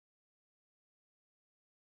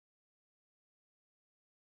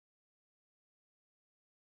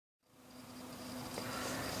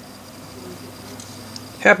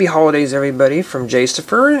Happy holidays, everybody, from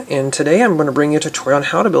JAYSTEPHER, and today I'm going to bring you a tutorial on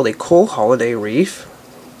how to build a cool holiday wreath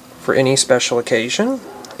for any special occasion,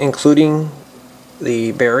 including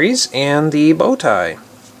the berries and the bow tie.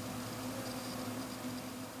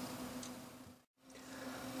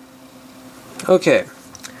 Okay,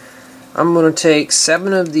 I'm going to take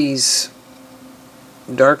 7 of these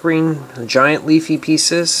dark green giant leafy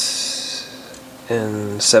pieces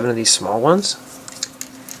and 7 of these small ones.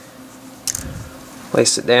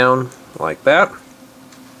 Place it down like that.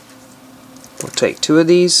 We'll take 2 of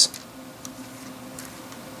these.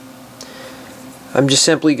 I'm just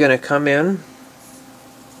simply going to come in,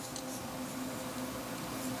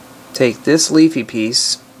 take this leafy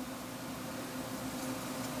piece,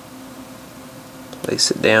 place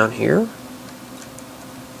it down here,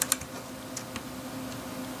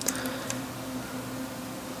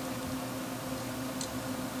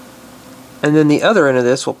 and then the other end of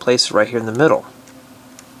this we'll place right here in the middle.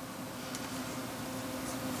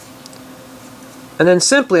 And then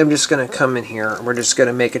simply I'm just going to come in here and we're just going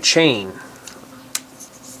to make a chain.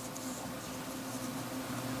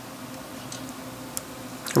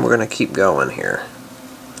 And we're going to keep going here.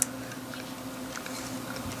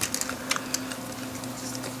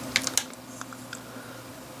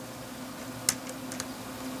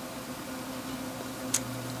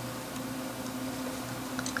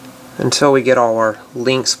 Until we get all our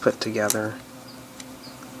links put together.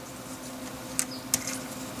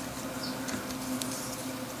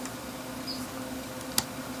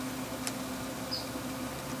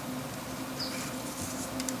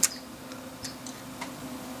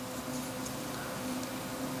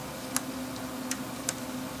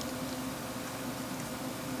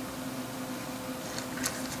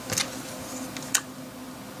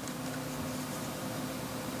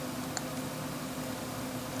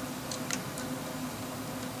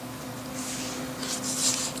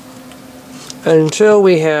 Until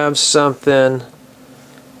we have something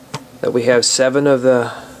that we have 7 of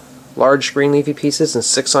the large green leafy pieces and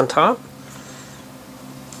 6 on top.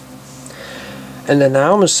 And then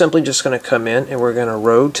now I'm simply just going to come in and we're going to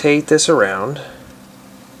rotate this around.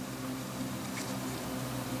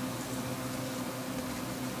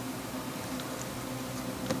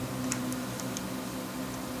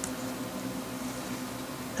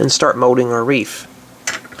 And start molding our wreath.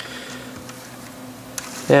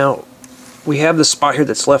 Now, we have the spot here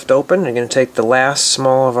that's left open. I'm going to take the last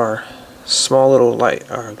small of our small little light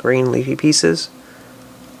green leafy pieces,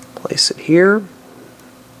 place it here,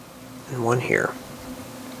 and one here.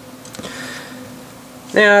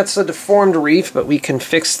 Now it's a deformed wreath, but we can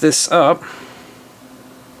fix this up.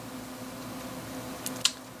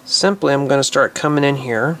 Simply, I'm going to start coming in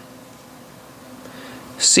here.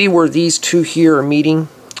 See where these 2 here are meeting?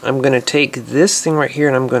 I'm going to take this thing right here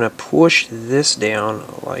and I'm going to push this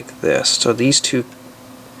down like this. So these 2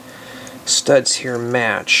 studs here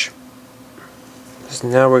match. So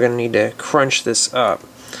now we're going to need to crunch this up.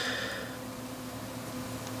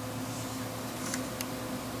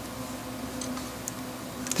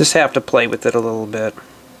 Just have to play with it a little bit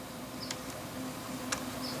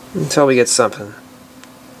until we get something.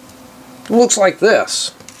 It looks like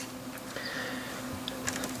this.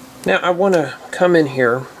 Now I want to come in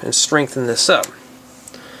here and strengthen this up.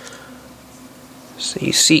 So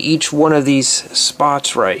you see each one of these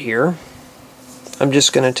spots right here. I'm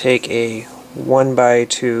just going to take a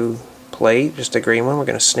 1x2 plate, just a green one. We're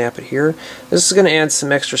going to snap it here. This is going to add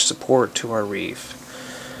some extra support to our wreath.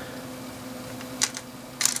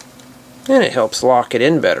 And it helps lock it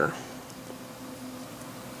in better.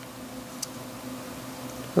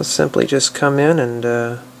 Let's simply just come in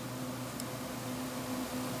and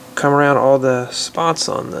come around all the spots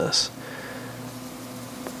on this.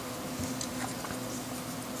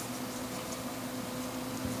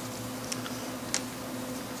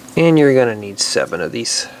 And you're going to need 7 of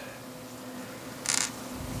these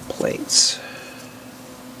plates.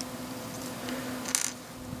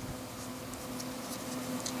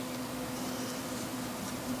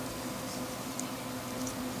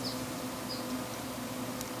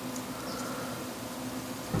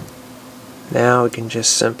 Now we can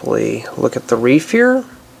just simply look at the wreath here.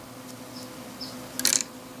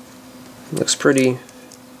 Looks pretty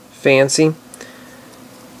fancy.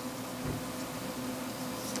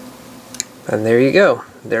 And there you go.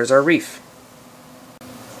 There's our wreath.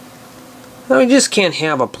 Now we just can't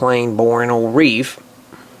have a plain boring old wreath.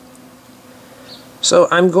 So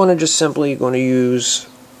I'm going to just simply use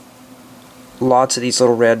lots of these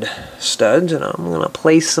little red studs and I'm going to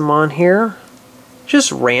place them on here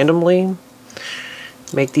just randomly.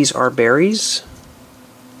 Make these our berries.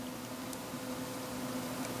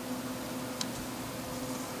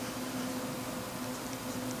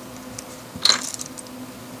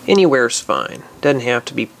 Anywhere's fine. Doesn't have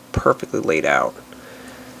to be perfectly laid out.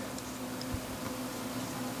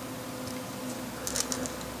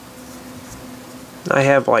 I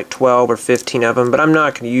have like 12 or 15 of them, but I'm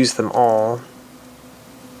not going to use them all.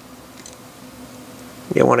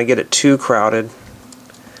 You don't want to get it too crowded.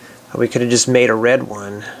 We could have just made a red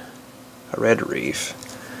one, a red reef.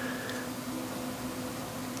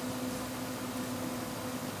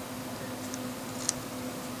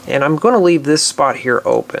 And I'm going to leave this spot here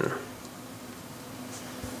open.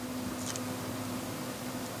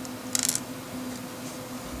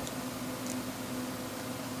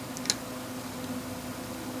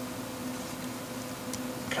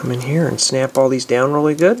 Come in here and snap all these down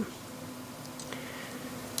really good.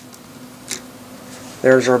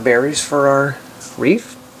 There's our berries for our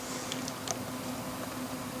reef.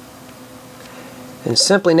 And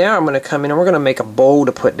simply now I'm going to come in and we're going to make a bowl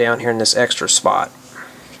to put down here in this extra spot.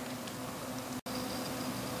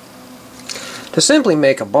 To simply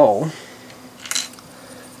make a bowl,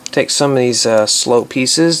 take some of these slope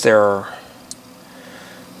pieces. They're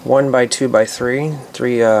 1 by 2 by 3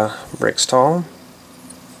 bricks tall,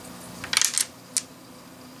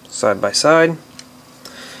 side by side.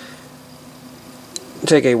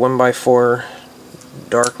 Take a 1 by 4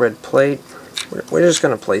 dark red plate. We're just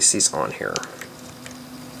going to place these on here.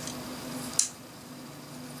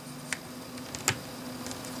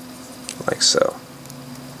 Like so.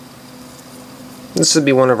 This would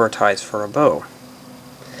be one of our ties for a bow.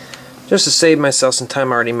 Just to save myself some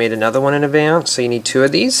time, I already made another one in advance, so you need 2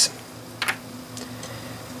 of these.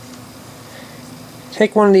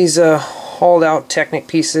 Take one of these hauled out Technic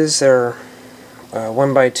pieces. They're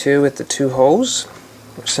 1 by 2 with the 2 holes.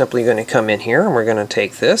 We're simply going to come in here and we're going to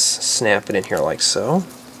take this, snap it in here like so.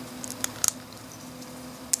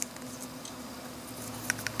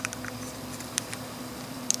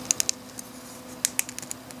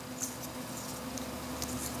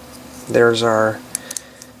 There's our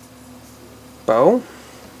bow.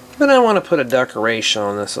 Then I want to put a decoration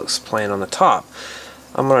on this. Looks plain on the top.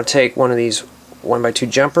 I'm going to take one of these 1 by 2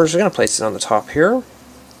 jumpers. We're going to place it on the top here.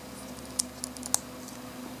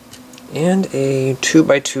 And a 2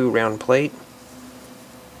 by 2 round plate.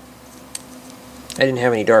 I didn't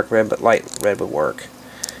have any dark red, but light red would work.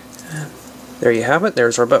 And there you have it.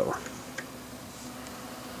 There's our bow.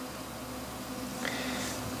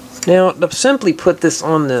 Now, to simply put this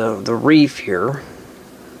on the reef here,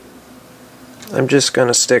 I'm just going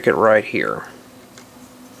to stick it right here.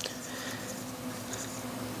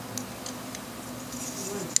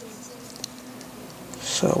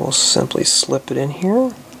 So we'll simply slip it in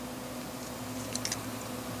here.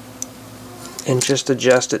 And just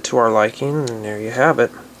adjust it to our liking, and there you have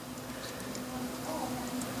it.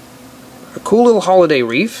 A cool little holiday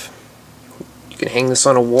reef. You can hang this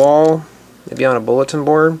on a wall, maybe on a bulletin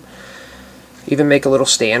board. Even make a little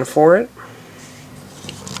stand for it.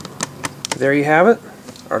 There you have it,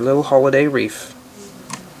 our little holiday reef.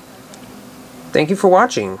 Thank you for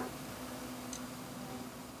watching.